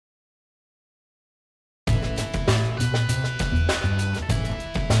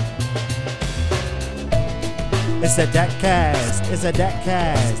It's a DACcast. It's a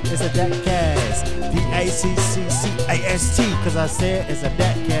DACcast. It's a DACcast. DACCCAST. Cause I said it's a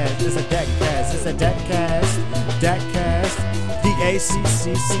DACcast. It's a DACcast. It's a DACcast. DACcast.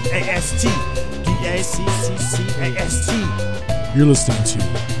 DACCCAST. DACCCAST. You're listening to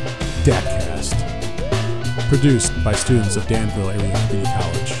DACcast, produced by students of Danville Area Community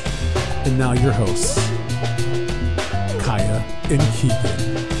College. And now your hosts, Kaya and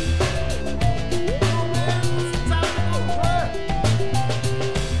Keegan.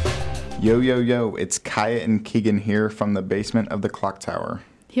 Yo, yo, yo, it's Kaya and Keegan here from the basement of the clock tower.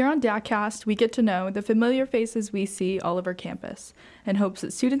 Here on DACcast, we get to know the familiar faces we see all over campus in hopes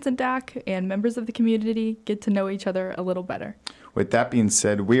that students in DAC and members of the community get to know each other a little better. With that being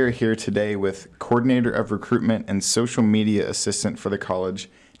said, we are here today with Coordinator of Recruitment and Social Media Assistant for the college,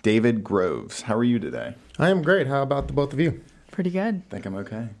 David Groves. How are you today? I am great. How about the both of you? Pretty good. I think I'm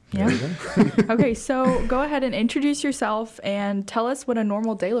okay. Yeah. Okay, so go ahead and introduce yourself and tell us what a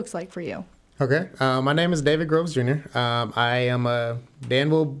normal day looks like for you. Okay. My name is David Groves Jr. I am a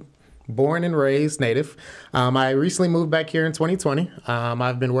Danville born and raised native. I recently moved back here in 2020.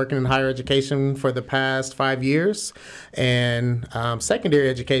 I've been working in higher education for the past 5 years and secondary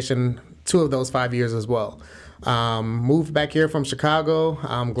education 2 of those 5 years as well. Moved back here from Chicago.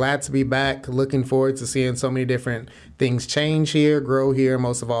 I'm glad to be back. Looking forward to seeing so many different things change here, grow here,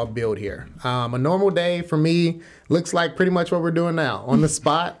 most of all, build here. A normal day for me looks like pretty much what we're doing now. On the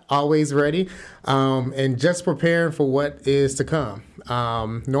spot, always ready, and just preparing for what is to come.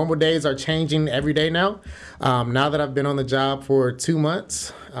 Normal days are changing every day now. Now that I've been on the job for 2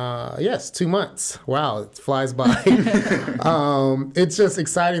 months, 2 months. Wow, it flies by. It's just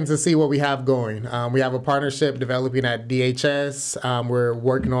exciting to see what we have going. We have a partnership developing at DHS. We're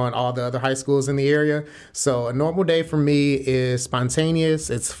working on all the other high schools in the area. So a normal day for me is spontaneous,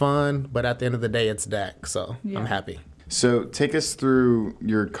 it's fun, but at the end of the day, it's DAC. So yeah. I'm happy. So take us through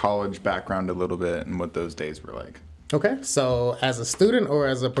your college background a little bit and what those days were like. Okay, so as a student or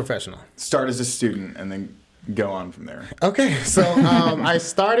as a professional? Start as a student and then go on from there. Okay, so I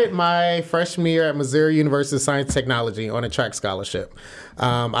started my freshman year at Missouri University of Science and Technology on a track scholarship.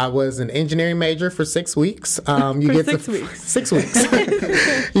 I was an engineering major for 6 weeks. You get 6 weeks. 6 weeks.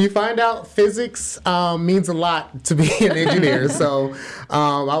 You find out physics means a lot to be an engineer. So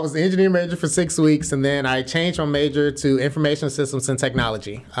I was an engineering major for 6 weeks, and then I changed my major to information systems and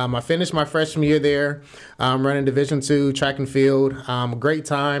technology. I finished my freshman year there, running Division II track and field. A great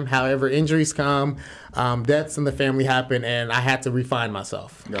time. However, injuries come. Deaths in the family happened, and I had to refine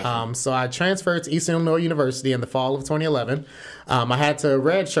myself. Gotcha. So I transferred to Eastern Illinois University in the fall of 2011. I had to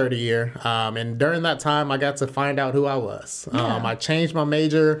redshirt a year, and during that time, I got to find out who I was. Yeah. I changed my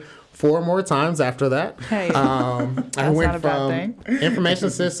major 4 more times after that. Hey, I went from information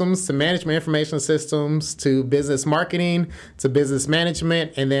systems to management information systems to business marketing to business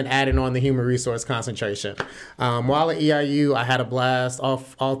management, and then adding on the human resource concentration. While at EIU, I had a blast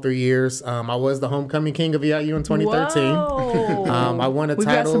all 3 years. I was the homecoming king of EIU in 2013. I won a title. We've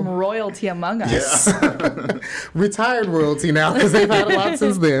got some royalty among us. Yeah. Retired royalty now because they've had a lot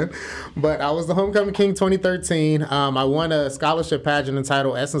since then. But I was the homecoming king 2013. I won a scholarship pageant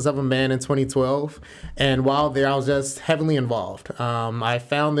entitled Essence of a Man in 2012. And while there, I was just heavily involved. I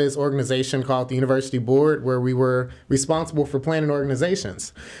found this organization called the University Board where we were responsible for planning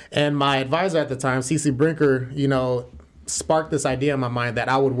organizations. And my advisor at the time, Cece Brinker, sparked this idea in my mind that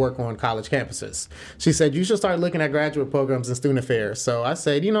I would work on college campuses. She said, you should start looking at graduate programs and student affairs. So I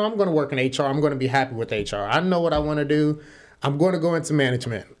said, I'm going to work in HR. I'm going to be happy with HR. I know what I want to do. I'm going to go into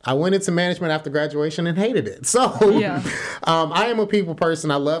management. I went into management after graduation and hated it. So yeah. I am a people person.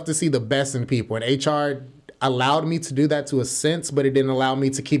 I love to see the best in people. And HR allowed me to do that to a sense, but it didn't allow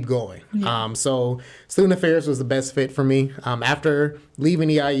me to keep going. Yeah. So student affairs was the best fit for me. After leaving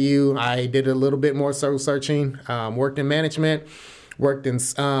EIU, I did a little bit more soul searching, worked in management, worked in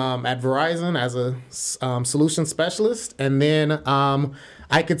at Verizon as a solution specialist, and then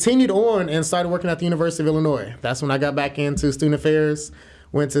I continued on and started working at the University of Illinois. That's when I got back into student affairs,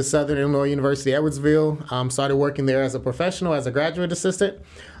 went to Southern Illinois University, Edwardsville, started working there as a professional, as a graduate assistant.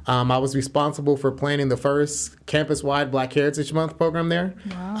 I was responsible for planning the first campus-wide Black Heritage Month program there.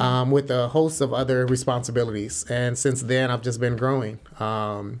 Wow. With a host of other responsibilities. And since then, I've just been growing.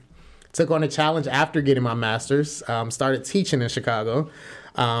 Took on a challenge after getting my master's, started teaching in Chicago.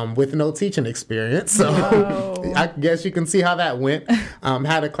 with no teaching experience. So Whoa. I guess you can see how that went.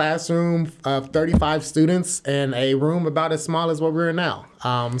 Had a classroom of 35 students and a room about as small as what we're in now.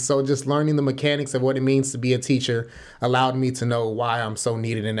 So just learning the mechanics of what it means to be a teacher allowed me to know why I'm so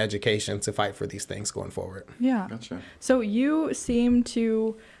needed in education to fight for these things going forward. Yeah. Gotcha. So you seem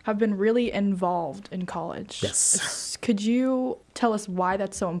to have been really involved in college. Yes. Could you tell us why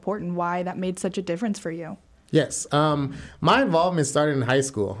that's so important? Why that made such a difference for you? Yes. My involvement started in high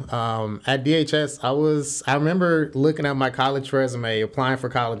school. At DHS, I remember looking at my college resume, applying for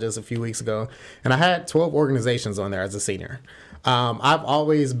colleges a few weeks ago, and I had 12 organizations on there as a senior. I've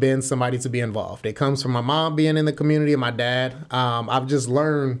always been somebody to be involved. It comes from my mom being in the community and my dad. I've just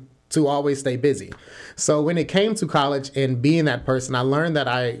learned to always stay busy. So when it came to college and being that person, I learned that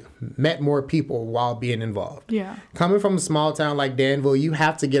I met more people while being involved. Yeah. Coming from a small town like Danville, you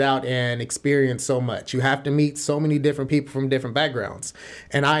have to get out and experience so much. You have to meet so many different people from different backgrounds.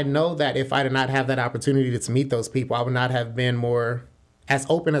 And I know that if I did not have that opportunity to meet those people, I would not have been more as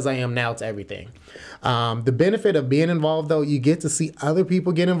open as I am now to everything. The benefit of being involved, though, you get to see other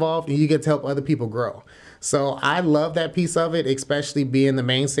people get involved and you get to help other people grow. So I love that piece of it, especially being the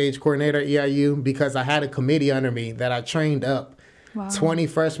main stage coordinator at EIU, because I had a committee under me that I trained up 20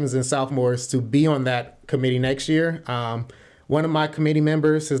 freshmen and sophomores to be on that committee next year. One of my committee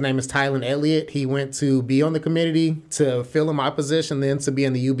members, his name is Tylen Elliott. He went to be on the committee to fill in my position, then to be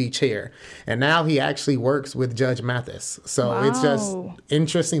in the UB chair. And now he actually works with Judge Mathis. So it's just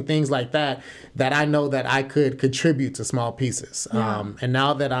interesting things like that I know that I could contribute to small pieces. Yeah. And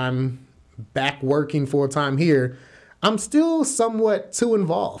now that I'm back working full time here, I'm still somewhat too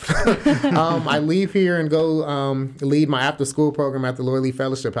involved. I leave here and go lead my after school program at the Loy Lee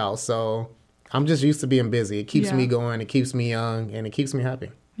Fellowship House. So I'm just used to being busy. It keeps me going, it keeps me young, and it keeps me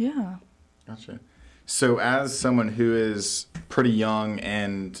happy. Yeah. Gotcha. So as someone who is pretty young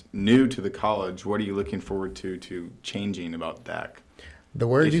and new to the college, what are you looking forward to changing about DAC? The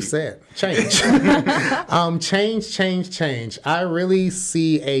word you said, change. Change. I really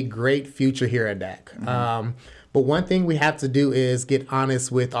see a great future here at DAC. But one thing we have to do is get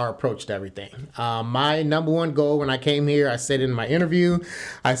honest with our approach to everything. My number one goal when I came here, I said it in my interview,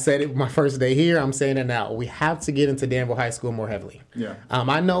 I said it my first day here, I'm saying it now. We have to get into Danville High School more heavily. Yeah.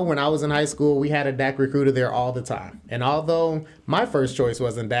 I know when I was in high school, we had a DAC recruiter there all the time. And although my first choice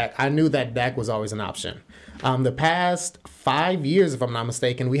wasn't DAC, I knew that DAC was always an option. The past 5 years, if I'm not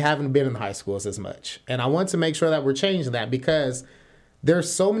mistaken, we haven't been in the high schools as much. And I want to make sure that we're changing that because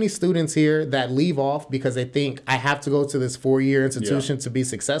there's so many students here that leave off because they think I have to go to this 4-year institution to be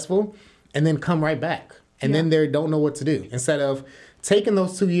successful and then come right back. And then they don't know what to do. Instead of taking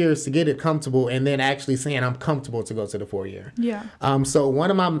those 2 years to get it comfortable and then actually saying I'm comfortable to go to the 4-year. Yeah. So one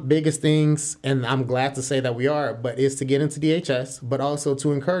of my biggest things, and I'm glad to say that we are, but is to get into DHS, but also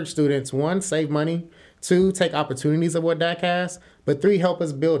to encourage students, 1, save money, 2, take opportunities of what DAC has, but 3, help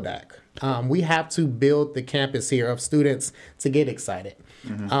us build DAC. We have to build the campus here of students to get excited.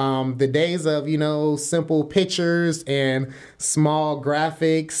 The days of, simple pictures and small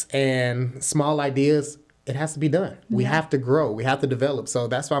graphics and small ideas, it has to be done. We have to grow. We have to develop. So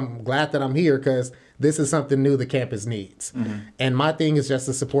that's why I'm glad that I'm here because this is something new the campus needs. And my thing is just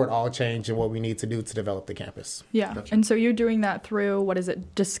to support all change and what we need to do to develop the campus. Yeah. Gotcha. And so you're doing that through, what is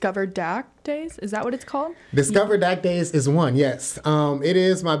it, Discover DAC Days? Is that what it's called? Discover DAC Days is one, yes. It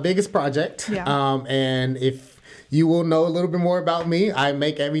is my biggest project. Yeah. And if you will know a little bit more about me, I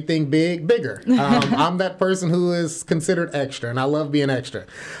make everything bigger. I'm that person who is considered extra, and I love being extra.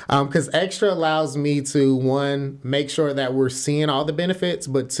 Because extra allows me to, 1, make sure that we're seeing all the benefits,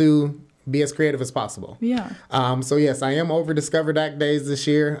 but 2, be as creative as possible. Yeah. So yes, I am over Discover DAC Days this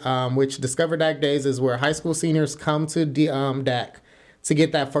year, which Discover DAC Days is where high school seniors come to DAC to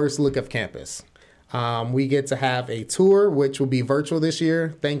get that first look of campus. We get to have a tour, which will be virtual this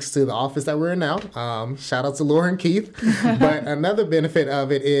year, thanks to the office that we're in now. Shout out to Laura and Keith. But another benefit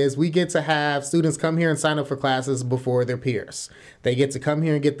of it is we get to have students come here and sign up for classes before their peers. They get to come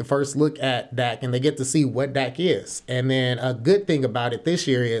here and get the first look at DAC, and they get to see what DAC is. And then a good thing about it this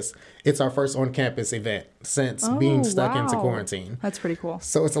year is it's our first on-campus event since being stuck into quarantine. That's pretty cool.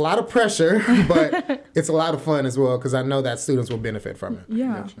 So it's a lot of pressure, but it's a lot of fun as well because I know that students will benefit from it.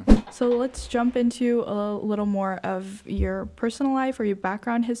 Yeah. Gotcha. So let's jump into a little more of your personal life or your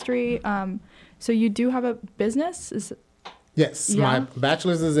background history. So you do have a business? Yes. Yeah. My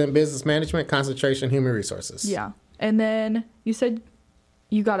bachelor's is in business management, concentration, human resources. Yeah. And then you said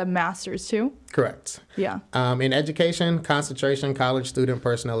you got a master's too? Correct. Yeah. In education, concentration, college student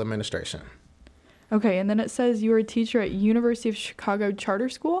personnel administration. Okay, and then it says you were a teacher at University of Chicago Charter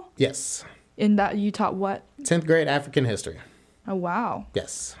School? Yes. In that you taught what? 10th grade African history. Oh, wow.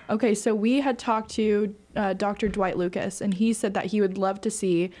 Yes. Okay, so we had talked to Dr. Dwight Lucas, and he said that he would love to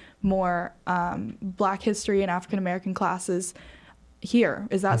see more Black history and African American classes here.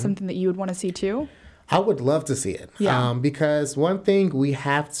 Is that something that you would want to see too? I would love to see it. Yeah. Because one thing we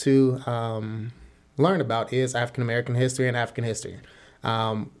have to learn about is African American history and African history.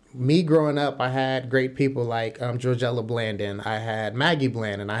 Me growing up, I had great people like Georgella Blandon. I had Maggie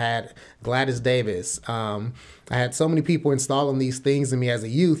Blandon. I had Gladys Davis. I had so many people installing these things in me as a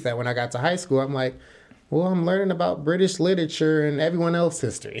youth that when I got to high school, I'm like, well, I'm learning about British literature and everyone else's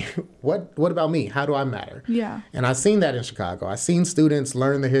history. What about me? How do I matter? Yeah. And I've seen that in Chicago. I've seen students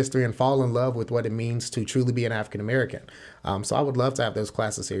learn the history and fall in love with what it means to truly be an African American. So I would love to have those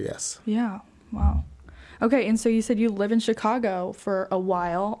classes here, yes. Yeah. Wow. Okay, and so you said you live in Chicago for a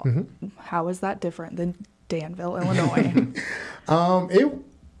while. How is that different than Danville, Illinois?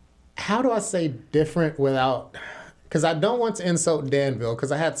 How do I say different without... Because I don't want to insult Danville because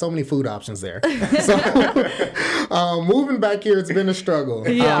I had so many food options there. So moving back here, it's been a struggle.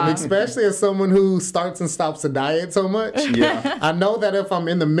 Yeah. Especially as someone who starts and stops a diet so much. Yeah. I know that if I'm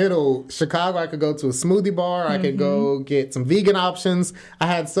in the middle, Chicago, I could go to a smoothie bar. I could go get some vegan options. I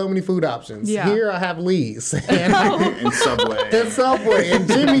had so many food options. Yeah. Here I have Lee's. In Subway. And Subway and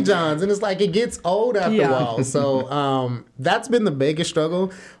Jimmy John's. And it's like it gets old after Yeah. a while. So that's been the biggest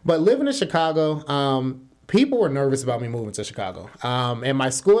struggle. But living in Chicago, people were nervous about me moving to Chicago. And my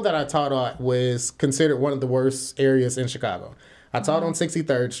school that I taught at was considered one of the worst areas in Chicago. I taught on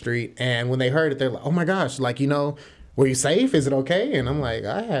 63rd Street. And when they heard it, they're like, oh my gosh, like, were you safe? Is it okay? And I'm like,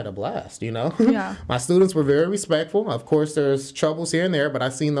 I had a blast, Yeah. My students were very respectful. Of course, there's troubles here and there, but I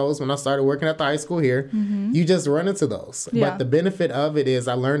seen those when I started working at the high school here. You just run into those. Yeah. But the benefit of it is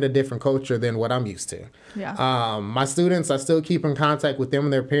I learned a different culture than what I'm used to. Yeah. My students, I still keep in contact with them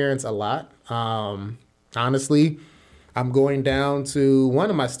and their parents a lot. Honestly, I'm going down to one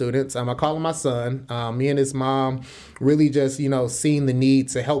of my students. I call him my son. Me and his mom really just, seeing the need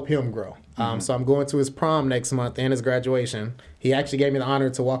to help him grow. So I'm going to his prom next month and his graduation. He actually gave me the honor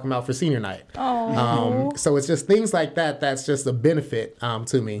to walk him out for senior night. Oh. So it's just things like that. That's just a benefit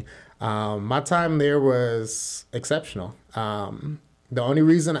to me. My time there was exceptional. The only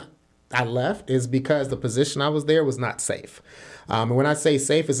reason I left is because the position I was there was not safe. And when I say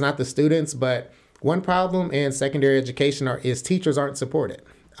safe, it's not the students, but one problem in secondary education is teachers aren't supported.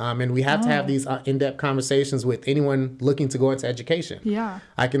 And we have to have these in-depth conversations with anyone looking to go into education. Yeah.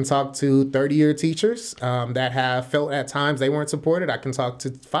 I can talk to 30-year teachers that have felt at times they weren't supported. I can talk to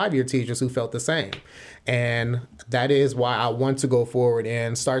 5-year teachers who felt the same. And that is why I want to go forward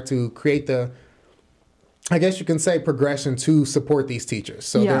and start to create I guess you can say, progression to support these teachers.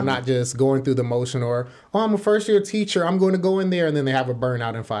 So Yeah. they're not just going through the motion or, I'm a first-year teacher, I'm going to go in there, and then they have a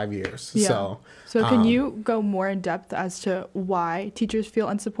burnout in 5 years. Yeah. So can you go more in depth as to why teachers feel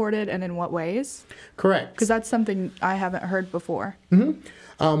unsupported and in what ways? Correct. Because that's something I haven't heard before.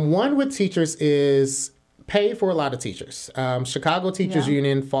 One with teachers is pay for a lot of teachers. Chicago Teachers Yeah.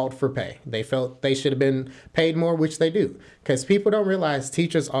 Union fought for pay. They felt they should have been paid more, which they do. Because people don't realize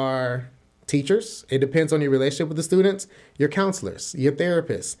teachers are teachers. It depends on your relationship with the students, your counselors, your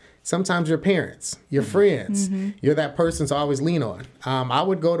therapists, sometimes your parents, your friends. You're that person to always lean on. I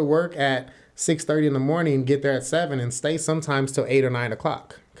would go to work at 6:30 in the morning, get there at 7, and stay sometimes till 8 or 9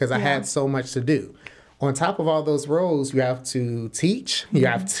 o'clock because I Yeah. had so much to do. On top of all those roles, you have to teach, you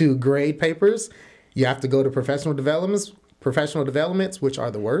have to grade papers, you have to go to professional developments, which are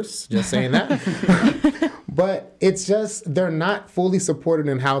the worst, just saying that. But it's just, they're not fully supported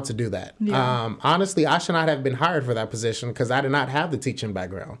in how to do that. Yeah. Honestly, I should not have been hired for that position because I did not have the teaching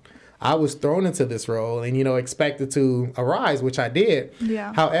background. I was thrown into this role and, expected to arise, which I did.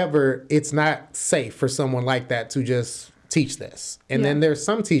 Yeah. However, it's not safe for someone like that to just teach this. And Yeah. then there's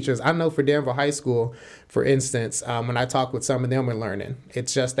some teachers, I know for Danville High School, for instance, when I talk with some of them in learning,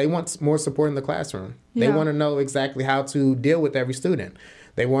 it's just they want more support in the classroom. They Yeah. want to know exactly how to deal with every student.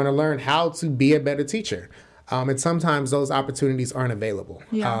 They want to learn how to be a better teacher. And sometimes those opportunities aren't available.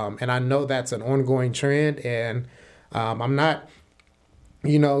 Yeah. And I know that's an ongoing trend. And I'm not,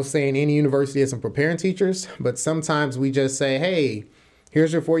 saying any university isn't preparing teachers, but sometimes we just say, hey,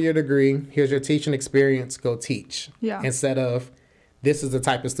 here's your 4-year degree, here's your teaching experience, go teach. Yeah. Instead of, this is the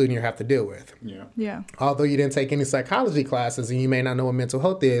type of student you have to deal with. Yeah. Yeah. Although you didn't take any psychology classes and you may not know what mental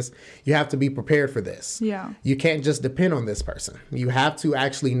health is, you have to be prepared for this. Yeah. You can't just depend on this person. You have to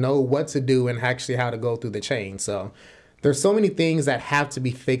actually know what to do and actually how to go through the chain. So there's so many things that have to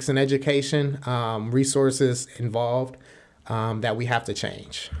be fixed in education, resources involved that we have to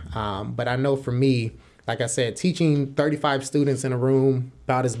change. But I know for me, like I said, teaching 35 students in a room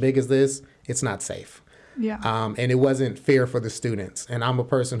about as big as this, it's not safe. Yeah. And it wasn't fair for the students. And I'm a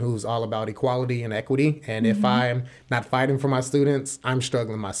person who's all about equality and equity. And if I'm not fighting for my students, I'm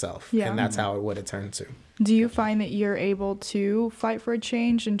struggling myself. Yeah. And that's how it would have turned to. Do you find that you're able to fight for a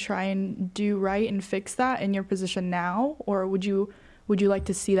change and try and do right and fix that in your position now? Or would you like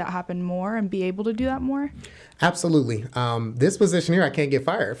to see that happen more and be able to do that more? Absolutely. This position here, I can't get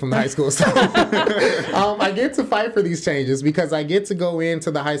fired from the high school. So I get to fight for these changes because I get to go into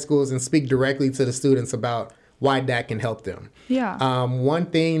the high schools and speak directly to the students about why DAC can help them. Yeah. One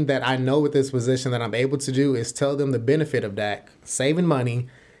thing that I know with this position that I'm able to do is tell them the benefit of DAC, saving money,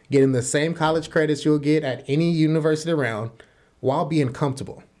 getting the same college credits you'll get at any university around while being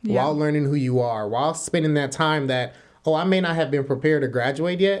comfortable, while learning who you are, while spending that time that, I may not have been prepared to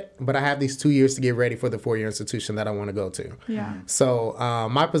graduate yet, but I have these 2 years to get ready for the 4-year institution that I want to go to. Yeah. So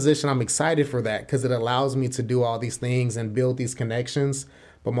my position, I'm excited for that because it allows me to do all these things and build these connections,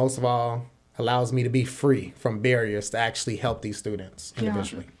 but most of all, allows me to be free from barriers to actually help these students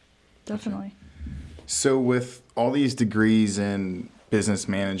individually. Definitely. So with all these degrees in business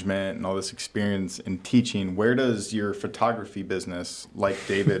management and all this experience in teaching, where does your photography business, like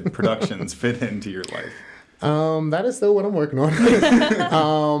David Productions, fit into your life? That is still what I'm working on.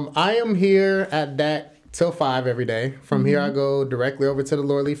 I am here at DAC till 5 every day. From here, I go directly over to the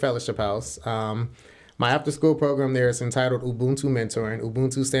Lord Lee Fellowship House. My after-school program there is entitled Ubuntu Mentoring.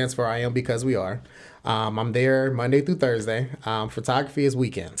 Ubuntu stands for I Am Because We Are. I'm there Monday through Thursday. Photography is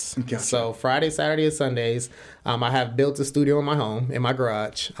weekends. Gotcha. So Friday, Saturday, and Sundays, I have built a studio in my home, in my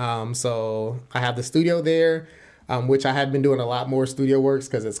garage. So I have the studio there, which I have been doing a lot more studio works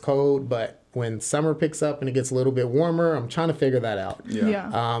because it's cold. But when summer picks up and it gets a little bit warmer, I'm trying to figure that out.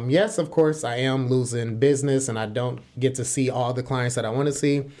 Yeah. Yes, of course, I am losing business and I don't get to see all the clients that I want to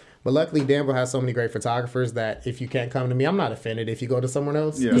see. But luckily, Danville has so many great photographers that if you can't come to me, I'm not offended if you go to someone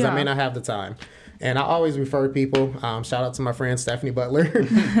else because I may not have the time. And I always refer people, shout out to my friend Stephanie Butler,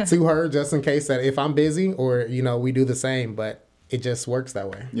 to her just in case that if I'm busy or, we do the same, but it just works that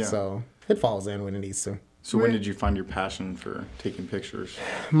way. Yeah. So it falls in when it needs to. So when did you find your passion for taking pictures?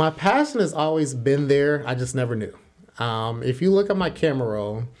 My passion has always been there. I just never knew. If you look at my camera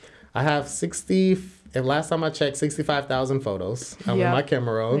roll, I have last time I checked, 65,000 photos with my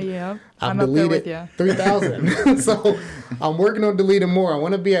camera roll. Yeah. I've I'm up there with deleted you. 3,000. So I'm working on deleting more. I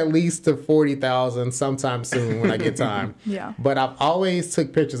want to be at least to 40,000 sometime soon when I get time. Yeah. But I've always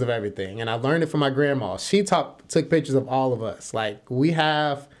took pictures of everything. And I learned it from my grandma. She took pictures of all of us. Like we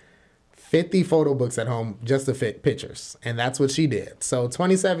have 50 photo books at home just to fit pictures. And that's what she did. So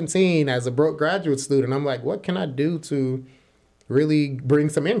 2017, as a broke graduate student, I'm like, what can I do to really bring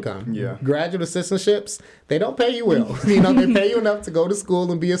some income? Yeah. Graduate assistantships, they don't pay you well. They pay you enough to go to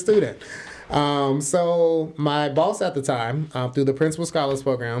school and be a student. So my boss at the time, through the Principal Scholars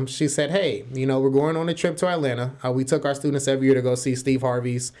Program, she said, hey, we're going on a trip to Atlanta. We took our students every year to go see Steve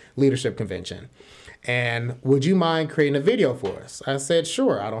Harvey's leadership convention. And would you mind creating a video for us? I said,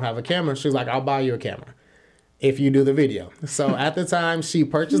 sure. I don't have a camera. She's like, I'll buy you a camera if you do the video. So at the time, she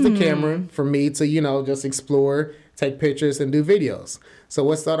purchased a camera for me to, just explore, take pictures, and do videos. So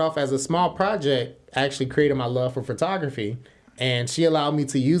what started off as a small project actually created my love for photography. And she allowed me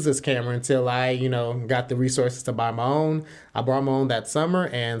to use this camera until I, got the resources to buy my own. I bought my own that summer,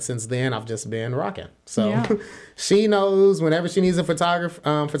 and since then, I've just been rocking. So she knows whenever she needs a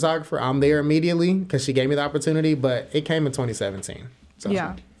photographer, I'm there immediately because she gave me the opportunity, but it came in 2017. So.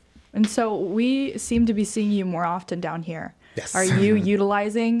 Yeah. And so we seem to be seeing you more often down here. Yes. Are you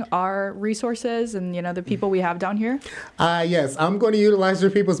utilizing our resources and, the people we have down here? Yes, I'm going to utilize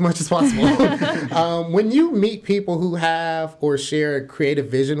your people as much as possible. When you meet people who have or share a creative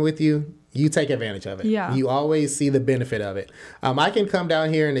vision with you, you take advantage of it. Yeah. You always see the benefit of it. I can come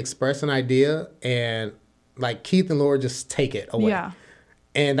down here and express an idea and like Keith and Laura just take it away. Yeah.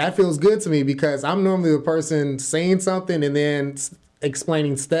 And that feels good to me because I'm normally the person saying something and then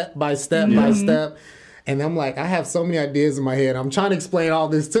explaining step by step by step. And I'm like, I have so many ideas in my head. I'm trying to explain all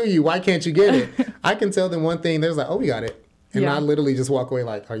this to you. Why can't you get it? I can tell them one thing. They're like, oh, we got it. And I literally just walk away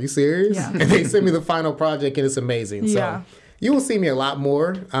like, are you serious? Yeah. And they send me the final project and it's amazing. Yeah. So you will see me a lot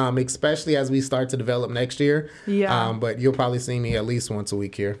more, especially as we start to develop next year. Yeah. But you'll probably see me at least once a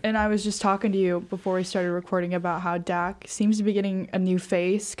week here. And I was just talking to you before we started recording about how DAC seems to be getting a new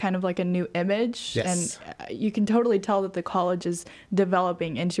face, kind of like a new image. Yes. And you can totally tell that the college is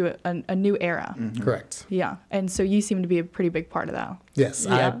developing into a new era. Mm-hmm. Correct. Yeah. And so you seem to be a pretty big part of that. Yes,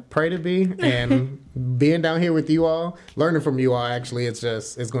 Yeah. I pray to be. And being down here with you all, learning from you all, actually, it's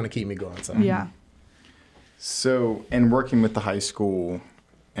going to keep me going. So. Yeah. So, in working with the high school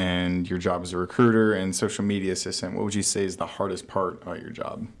and your job as a recruiter and social media assistant, what would you say is the hardest part about your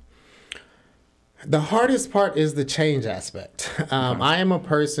job? The hardest part is the change aspect. I am a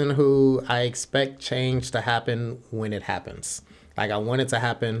person who I expect change to happen when it happens. Like I want it to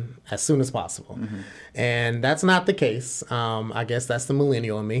happen as soon as possible. And that's not the case. I guess that's the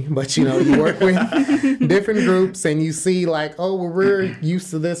millennial in me. But, you work with different groups and you see like, oh, well, we're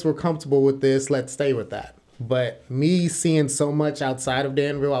used to this. We're comfortable with this. Let's stay with that. But me seeing so much outside of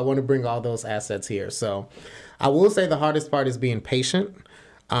Danville, I want to bring all those assets here. So I will say the hardest part is being patient.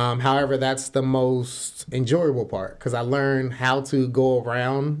 However, that's the most enjoyable part because I learned how to go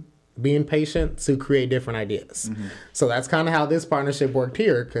around being patient to create different ideas. So that's kind of how this partnership worked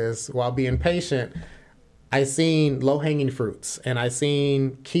here because while being patient, I seen low-hanging fruits and I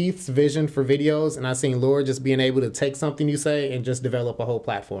seen Keith's vision for videos and I seen Laura just being able to take something you say and just develop a whole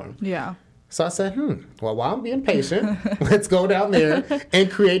platform. Yeah. So I said, well, while I'm being patient, let's go down there and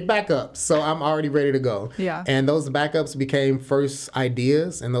create backups. So I'm already ready to go. Yeah. And those backups became first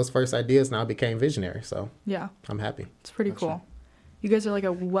ideas, and those first ideas now became visionary. So Yeah. I'm happy. It's pretty cool. You guys are like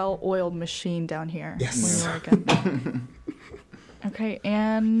a well-oiled machine down here. Yes. When you're working. Okay,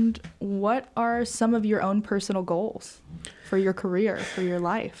 and what are some of your own personal goals for your career, for your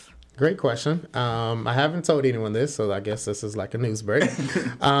life? Great question. I haven't told anyone this, so I guess this is like a news break.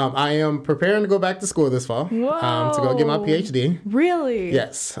 I am preparing to go back to school this fall to go get my PhD. Really?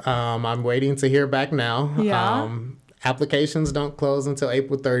 Yes. I'm waiting to hear back now. Yeah. Applications don't close until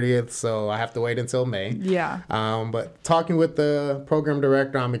April 30th, so I have to wait until May. Yeah. But talking with the program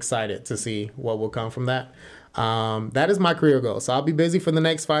director, I'm excited to see what will come from that. That is my career goal. So I'll be busy for the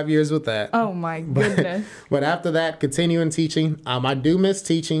next 5 years with that. Oh my goodness. But after that, continuing teaching. I do miss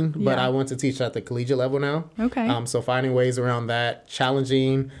teaching, but Yeah. I want to teach at the collegiate level now. Okay. So finding ways around that,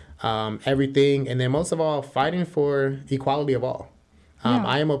 challenging everything, and then most of all, fighting for equality of all. Yeah.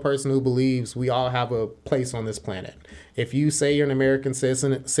 I am a person who believes we all have a place on this planet. If you say you're an American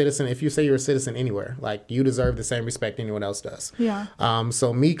citizen, if you say you're a citizen anywhere, like you deserve the same respect anyone else does. Yeah.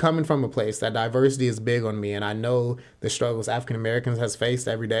 So me coming from a place that diversity is big on me, and I know the struggles African Americans has faced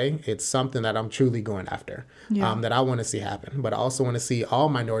every day. It's something that I'm truly going after, Yeah. that I want to see happen. But I also want to see all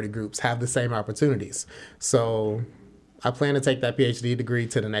minority groups have the same opportunities. So I plan to take that PhD degree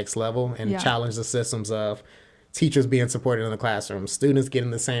to the next level and Yeah. challenge the systems of teachers being supported in the classroom, students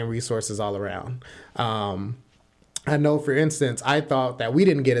getting the same resources all around. I know, for instance, I thought that we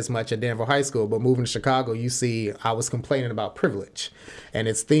didn't get as much at Danville High School, but moving to Chicago, you see, I was complaining about privilege. And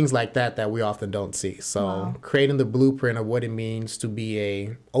it's things like that that we often don't see. So creating the blueprint of what it means to be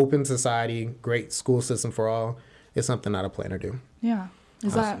a open society, great school system for all, is something that I plan to do. Yeah.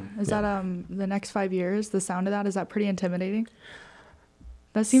 Is Awesome. that the next 5 years? The sound of that, is that pretty intimidating?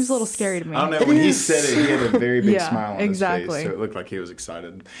 That seems a little scary to me. I don't know. When he said it, he had a very big Yeah, smile on exactly. his face, so it looked like he was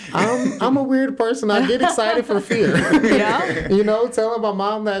excited. I'm a weird person. I get excited for fear. Yeah. Telling my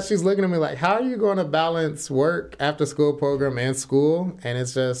mom that, she's looking at me like, how are you going to balance work, after school program, and school? And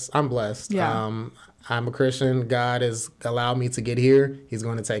it's just, I'm blessed. Yeah. I'm a Christian. God has allowed me to get here. He's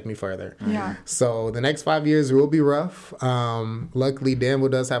going to take me further. Yeah. So the next 5 years will be rough. Luckily, Danville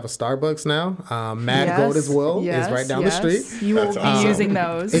does have a Starbucks now. Mad Gold as well is right down the street. You will That's be awesome. using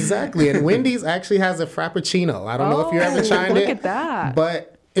those. Exactly. And Wendy's actually has a Frappuccino. I don't know if you ever tried look it. at that.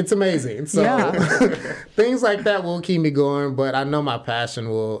 But it's amazing. So Yeah. things like that will keep me going, but I know my passion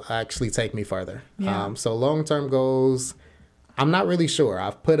will actually take me further. Yeah. So long-term goals, I'm not really sure.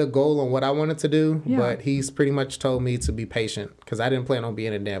 I've put a goal on what I wanted to do, Yeah. but he's pretty much told me to be patient because I didn't plan on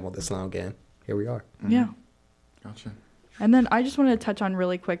being in Danville this long again. Here we are. Yeah. Gotcha. And then I just wanted to touch on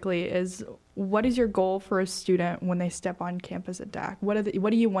really quickly is what is your goal for a student when they step on campus at DAC?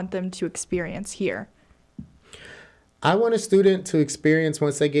 What do you want them to experience here? I want a student to experience,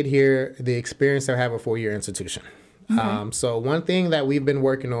 once they get here, the experience they have a 4-year institution. So one thing that we've been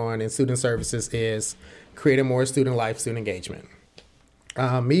working on in student services is creating more student life, student engagement.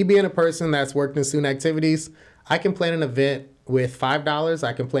 Me being a person that's worked in student activities, I can plan an event with $5.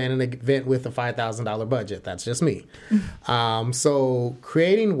 I can plan an event with a $5,000 budget. That's just me. So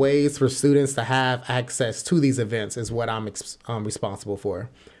creating ways for students to have access to these events is what I'm responsible for.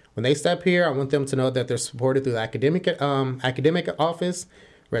 When they step here, I want them to know that they're supported through the academic office,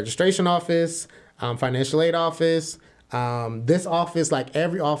 registration office, financial aid office, this office, like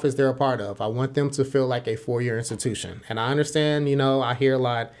every office they're a part of. I want them to feel like a 4-year institution. And I understand, I hear a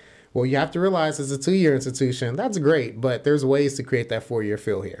lot, well, you have to realize it's a 2-year institution. That's great, but there's ways to create that 4-year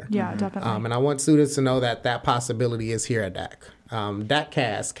feel here. Yeah, definitely. And I want students to know that that possibility is here at DAC.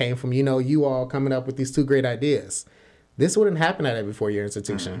 DACcast came from, you all coming up with these 2 great ideas. This wouldn't happen at every 4-year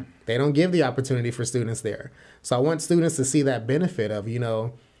institution. They don't give the opportunity for students there. So I want students to see that benefit of,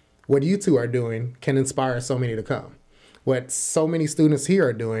 what you 2 are doing can inspire so many to come. what so many students here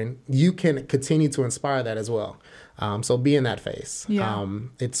are doing, you can continue to inspire that as well. So be in that phase. Yeah.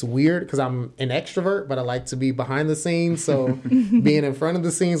 It's weird because I'm an extrovert, but I like to be behind the scenes. So being in front of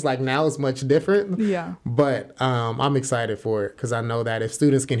the scenes like now is much different. Yeah. But I'm excited for it because I know that if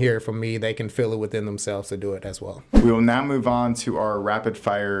students can hear it from me, they can feel it within themselves to do it as well. We will now move on to our rapid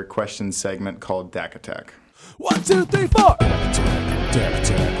fire question segment called DAC Attack. 1, 2, 3, 4. Deck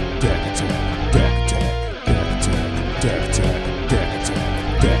attack, deck attack, deck attack, deck attack, deck attack, deck attack, deck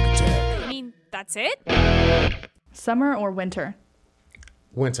attack, deck attack. You mean that's it? Summer or winter?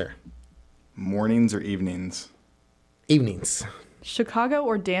 Winter, Mornings or evenings? evenings, Chicago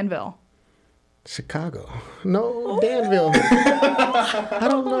or Danville? Chicago. No, Danville. I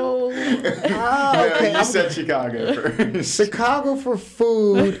don't know. Okay, You said Chicago first. Chicago for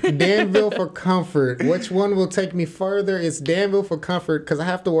food, Danville for comfort. Which one will take me further? It's Danville for comfort because I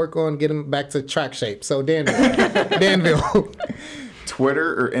have to work on getting back to track shape. So Danville. Danville.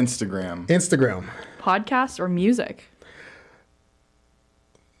 Twitter or Instagram? Instagram. Podcast or music?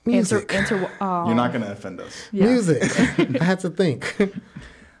 Music. Answer. You're not going to offend us. Yeah. Music. I had to think.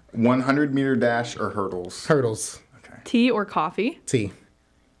 100-meter dash or hurdles? Hurdles. Okay. Tea or coffee? Tea.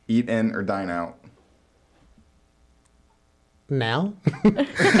 Eat in or dine out? Now?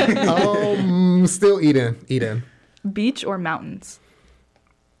 Still eat in. Eat in. Beach or mountains?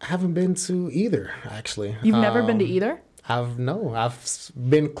 I haven't been to either, actually. You've never been to either? I've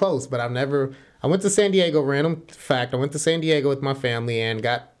been close, but I've never. I went to San Diego. Random fact: I went to San Diego with my family and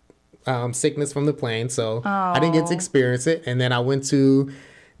got sickness from the plane, so I didn't get to experience it. And then I went to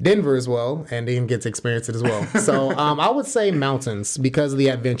Denver as well and didn't get to experience it as well. So I would say mountains because of the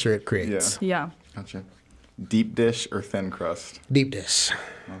adventure it creates. Yeah. Gotcha. Deep dish or thin crust? Deep dish.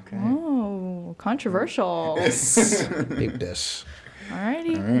 Okay. Oh, controversial. Deep dish.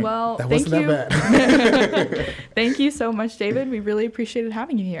 Alrighty. Well, That thank wasn't you. that bad. Thank you so much, David. We really appreciated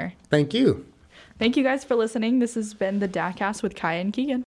having you here. Thank you. Thank you guys for listening. This has been the DACast with Kaya and Keegan.